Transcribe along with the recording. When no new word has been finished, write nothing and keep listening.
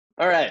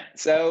All right,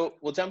 so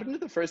we'll jump into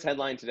the first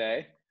headline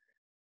today.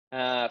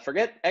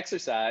 Forget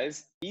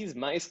exercise, these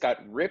mice got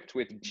ripped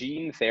with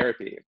gene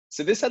therapy.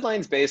 So this headline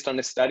is based on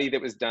a study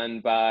that was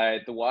done by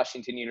the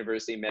Washington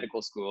University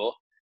Medical School,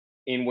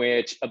 in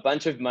which a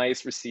bunch of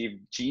mice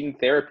received gene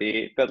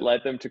therapy that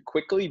led them to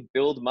quickly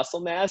build muscle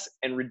mass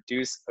and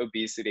reduce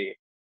obesity,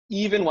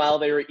 even while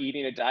they were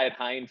eating a diet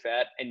high in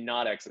fat and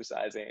not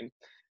exercising.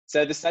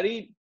 So the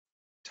study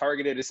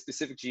targeted a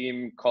specific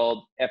gene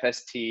called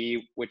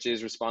FST, which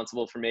is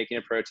responsible for making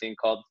a protein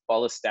called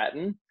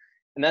follistatin.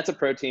 And that's a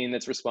protein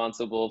that's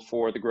responsible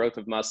for the growth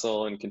of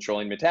muscle and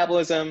controlling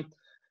metabolism.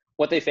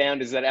 What they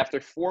found is that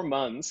after 4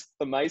 months,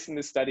 the mice in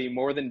the study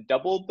more than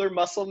doubled their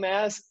muscle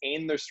mass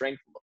and their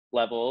strength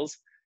levels.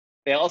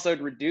 They also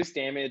had reduced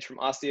damage from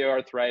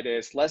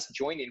osteoarthritis, less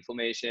joint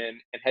inflammation,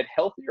 and had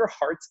healthier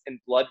hearts and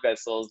blood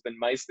vessels than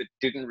mice that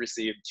didn't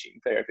receive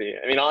gene therapy.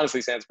 I mean, honestly,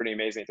 sounds pretty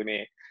amazing to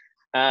me.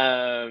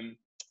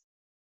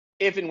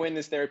 If and when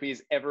this therapy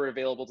is ever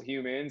available to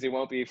humans, it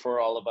won't be for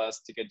all of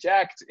us to get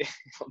jacked. It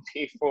will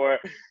be for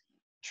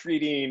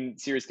treating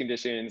serious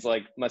conditions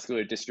like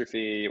muscular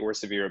dystrophy or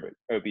severe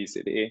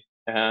obesity.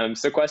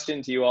 So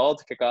question to you all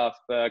to kick off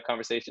the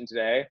conversation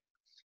today.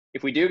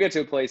 If we do get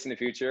to a place in the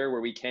future where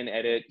we can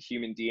edit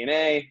human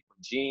DNA,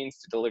 genes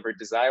to deliver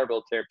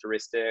desirable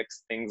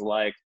characteristics, things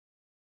like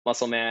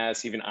muscle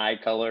mass, even eye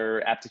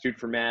color, aptitude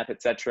for math,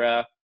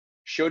 etc.,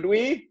 should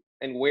we,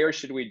 and where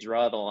should we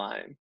draw the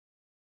line?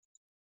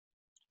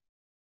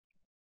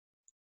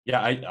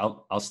 Yeah,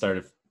 I'll start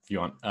if you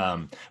want.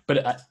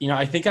 But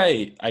I think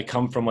I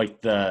come from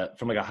like a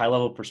high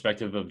level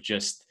perspective of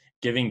just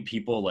giving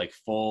people like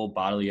full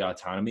bodily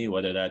autonomy,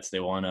 whether that's they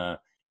want to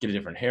get a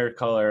different hair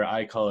color,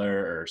 eye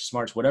color, or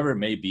smarts, whatever it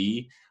may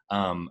be.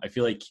 I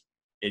feel like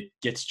it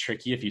gets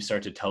tricky if you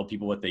start to tell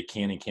people what they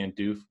can and can't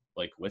do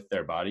like with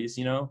their bodies,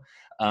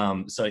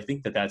 So I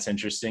think that's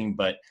interesting,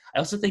 but I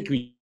also think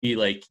we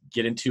like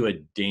get into a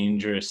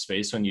dangerous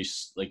space when you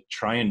like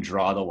try and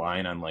draw the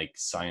line on like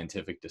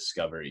scientific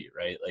discovery,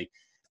 right? Like,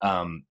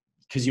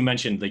 because you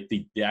mentioned like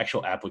the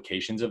actual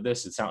applications of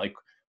this. It's not like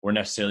we're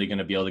necessarily going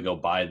to be able to go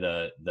buy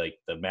the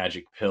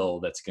magic pill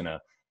that's going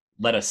to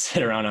let us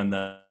sit around on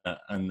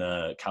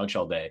the couch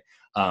all day.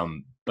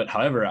 But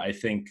however, I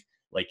think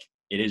like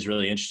it is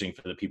really interesting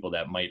for the people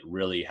that might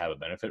really have a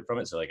benefit from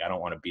it. So like, I don't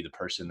want to be the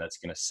person that's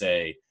going to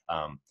say,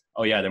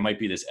 oh yeah, there might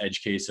be this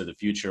edge case of the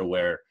future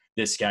where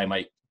this guy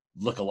might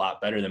look a lot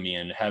better than me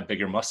and have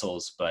bigger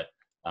muscles, but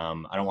I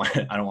don't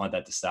want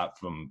that to stop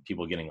from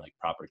people getting like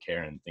proper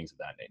care and things of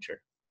that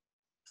nature.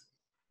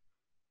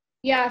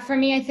 Yeah, for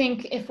me, I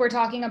think if we're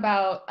talking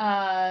about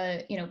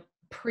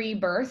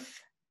pre-birth,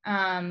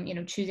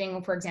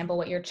 choosing, for example,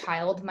 what your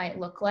child might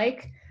look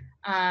like,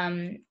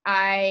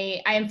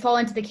 I fall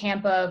into the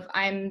camp of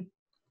I'm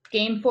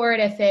game for it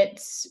if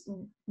it's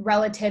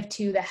relative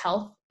to the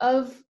health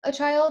of a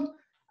child.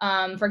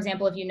 For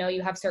example, if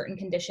you have certain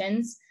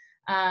conditions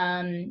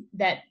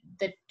that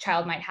the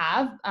child might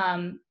have,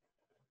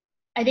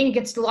 I think it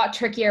gets a lot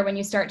trickier when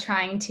you start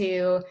trying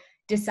to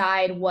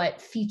decide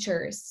what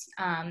features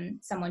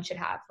someone should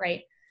have,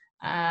 right?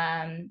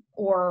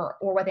 Or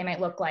what they might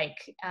look like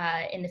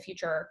in the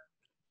future.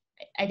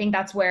 I think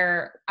that's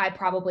where I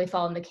probably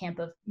fall in the camp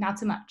of not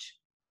so much.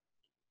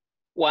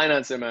 Why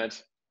not so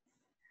much?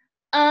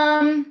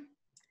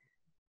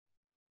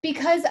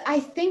 Because I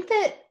think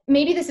that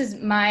maybe this is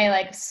my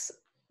like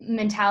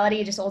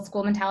mentality, just old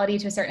school mentality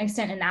to a certain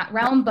extent in that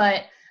realm,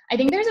 but I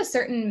think there's a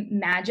certain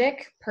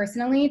magic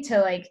personally to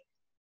like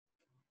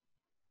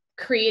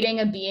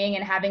creating a being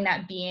and having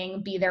that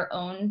being be their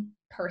own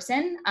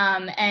person,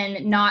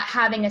 and not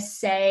having a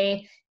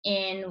say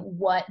in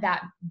what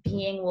that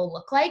being will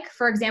look like.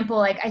 For example,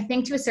 like I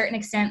think to a certain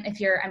extent,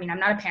 I'm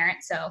not a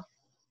parent, so,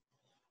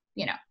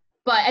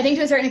 but I think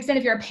to a certain extent,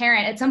 if you're a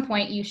parent, at some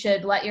point you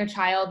should let your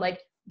child like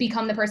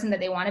become the person that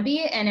they want to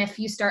be. And if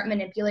you start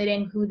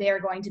manipulating who they're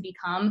going to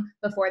become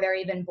before they're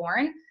even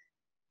born,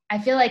 I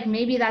feel like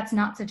maybe that's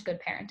not such good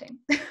parenting.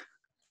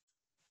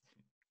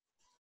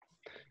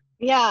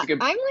 Yeah,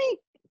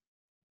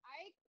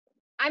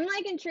 I'm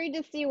intrigued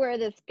to see where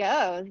this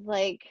goes.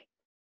 Like,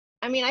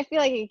 I mean, I feel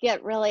like it could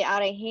get really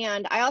out of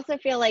hand. I also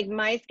feel like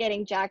mice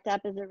getting jacked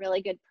up is a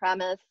really good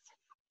premise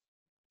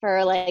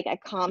for like a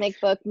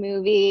comic book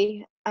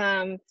movie.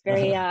 It's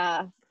very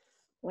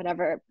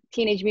whatever,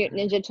 Teenage Mutant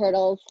Ninja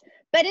Turtles.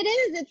 But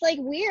it's like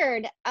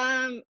weird.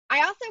 I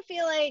also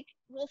feel like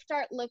we'll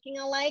start looking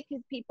alike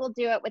because people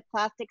do it with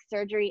plastic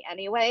surgery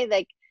anyway.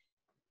 Like,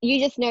 you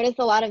just notice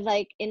a lot of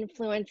like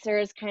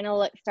influencers kind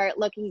of start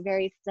looking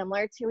very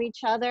similar to each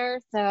other.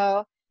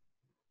 So,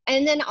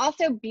 and then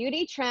also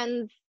beauty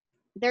trends,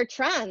 they're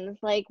trends.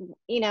 Like,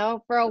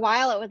 for a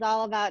while it was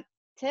all about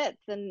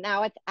tits and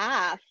now it's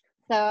ass.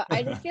 So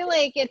I just feel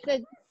like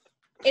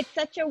it's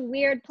such a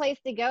weird place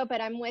to go,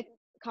 but I'm with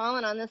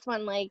Collin on this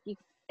one. Like,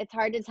 it's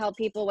hard to tell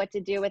people what to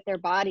do with their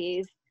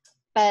bodies,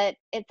 but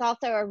it's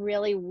also a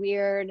really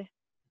weird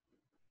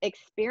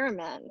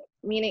experiment.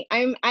 Meaning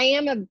I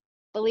am a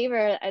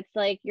believer. It's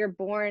like you're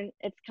born,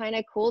 it's kind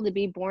of cool to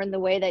be born the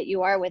way that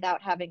you are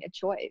without having a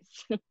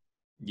choice.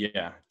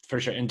 Yeah, for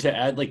sure. And to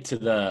add like to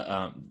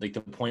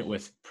the point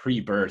with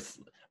pre-birth,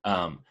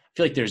 I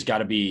feel like there's got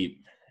to be,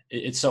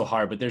 it's so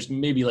hard, but there's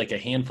maybe like a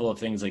handful of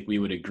things like we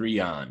would agree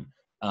on.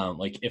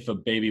 Like if a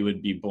baby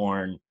would be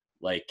born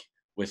like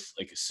with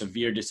like a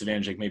severe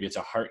disadvantage, like maybe it's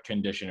a heart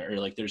condition, or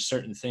like there's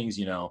certain things,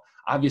 you know,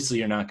 obviously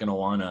you're not going to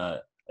want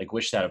to like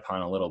wish that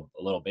upon a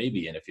little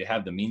baby. And if you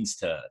have the means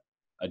to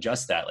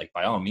adjust that, like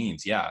by all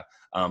means, yeah.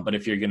 But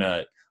if you're going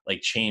to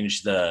like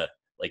change the,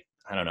 like,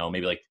 I don't know,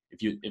 maybe like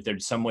if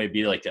there's some way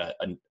be like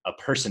a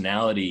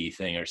personality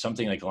thing or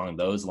something like along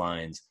those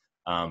lines,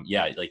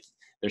 yeah, like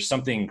there's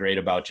something great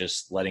about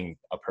just letting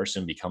a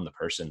person become the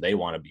person they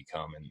want to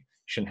become, and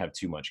shouldn't have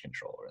too much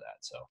control over that.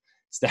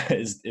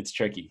 So it's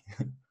tricky.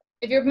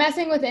 If you're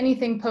messing with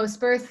anything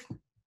post-birth,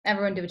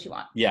 everyone do what you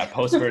want. Yeah,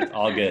 post-birth,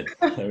 all good.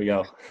 There we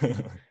go.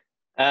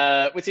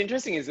 What's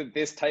interesting is that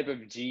this type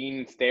of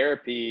gene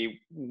therapy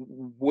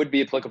would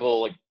be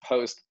applicable like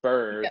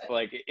post-birth. Yeah.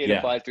 Like it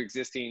applies to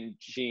existing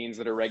genes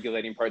that are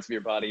regulating parts of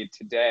your body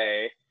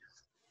today.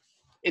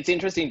 It's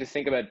interesting to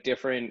think about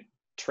different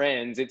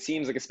trends. It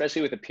seems like,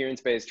 especially with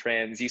appearance-based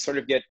trends, you sort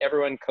of get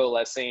everyone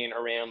coalescing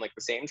around like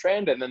the same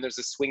trend, and then there's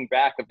a swing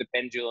back of the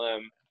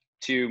pendulum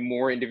to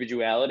more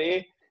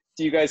individuality.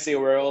 Do you guys see a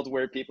world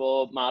where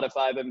people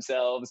modify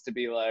themselves to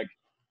be like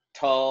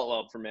tall,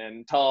 well, for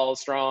men, tall,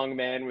 strong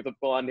men with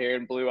blonde hair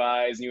and blue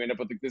eyes, and you end up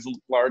with like this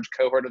large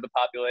cohort of the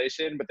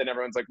population, but then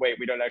everyone's like, wait,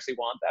 we don't actually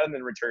want that, and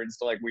then returns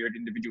to like weird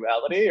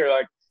individuality? Or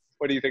like,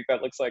 what do you think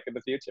that looks like in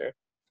the future?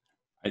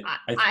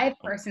 I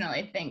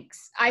personally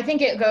I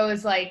think it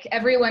goes like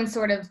everyone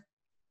sort of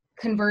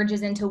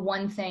converges into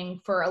one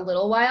thing for a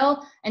little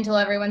while until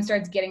everyone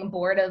starts getting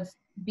bored of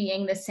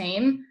being the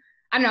same.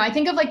 I don't know. I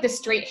think of like the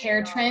straight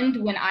hair trend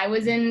at least when I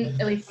was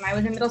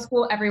in middle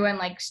school, everyone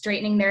like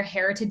straightening their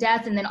hair to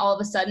death. And then all of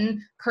a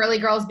sudden curly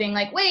girls being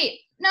like, wait,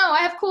 no, I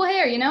have cool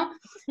hair, you know?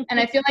 And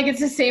I feel like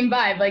it's the same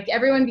vibe. Like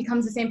everyone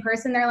becomes the same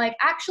person. They're like,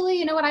 actually,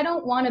 you know what? I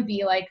don't want to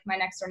be like my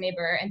next door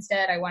neighbor.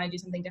 Instead, I want to do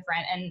something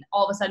different. And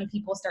all of a sudden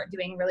people start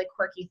doing really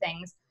quirky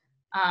things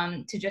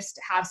to just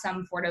have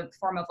some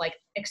form of like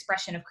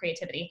expression of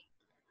creativity.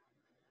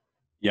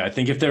 Yeah, I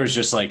think if there was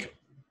just like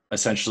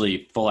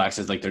essentially full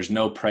access, like there's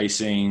no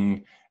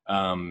pricing,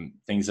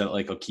 things that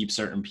like will keep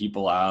certain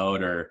people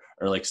out, or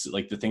like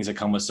the things that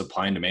come with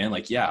supply and demand,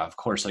 like, yeah, of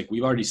course, like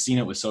we've already seen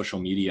it with social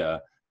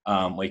media.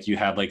 Like you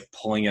have like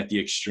pulling at the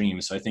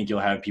extremes. So I think you'll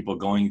have people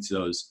going to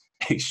those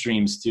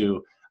extremes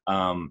too.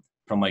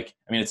 From like,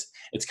 I mean,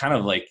 it's kind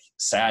of like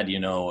sad, you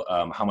know,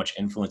 how much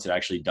influence it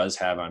actually does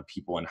have on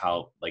people and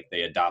how like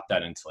they adopt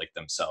that into like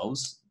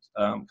themselves,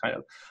 kind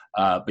of.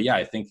 But yeah,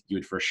 I think you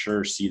would for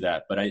sure see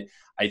that. But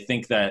I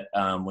think that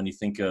when you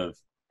think of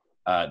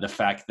the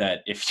fact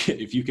that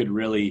if you could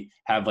really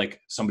have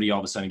like somebody all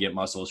of a sudden get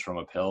muscles from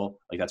a pill,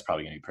 like that's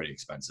probably going to be pretty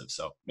expensive.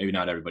 So maybe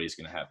not everybody's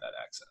going to have that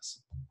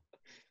access.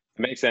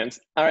 Makes sense.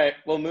 All right,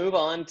 we'll move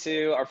on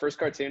to our first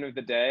cartoon of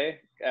the day.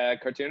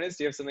 Cartoonist,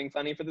 do you have something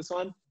funny for this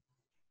one?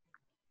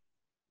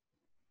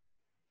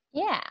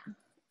 Yeah,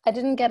 I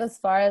didn't get as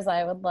far as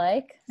I would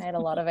like. I had a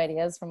lot of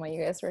ideas from what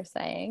you guys were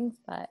saying,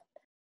 but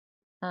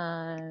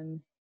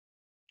here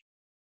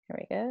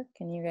we go.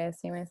 Can you guys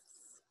see my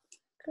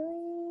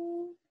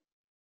screen?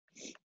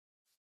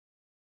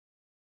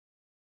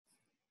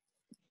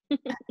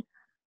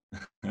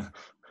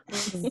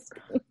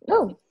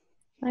 Oh,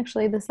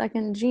 actually the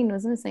second gene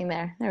was missing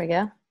there. There we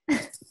go.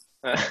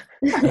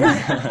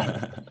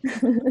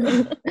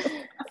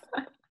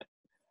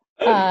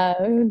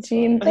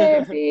 Gene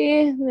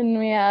therapy. Then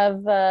we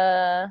have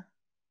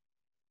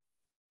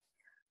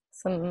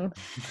some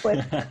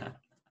quick.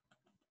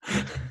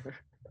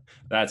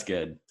 That's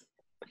good.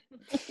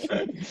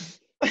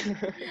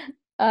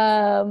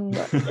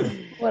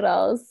 What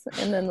else?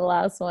 And then the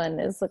last one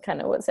is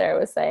kind of what Sarah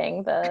was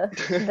saying,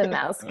 the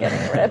mouse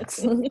getting ripped.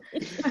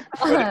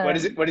 What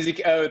is it? What is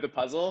he? Oh, the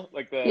puzzle?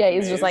 Like the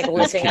he's just like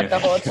lifting up the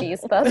whole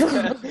cheese puzzle.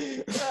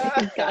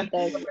 Got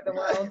this. The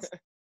world.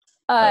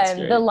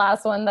 The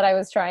last one that I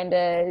was trying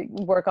to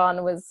work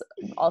on was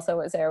also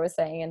what Sarah was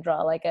saying, and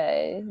draw like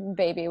a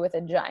baby with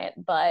a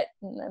giant butt,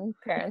 and then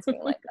parents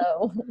being like,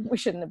 "Oh, we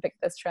shouldn't have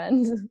picked this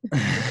trend."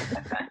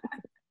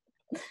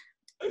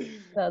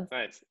 That's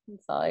nice.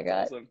 That's all I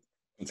got. Awesome.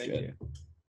 That's Thank good. you.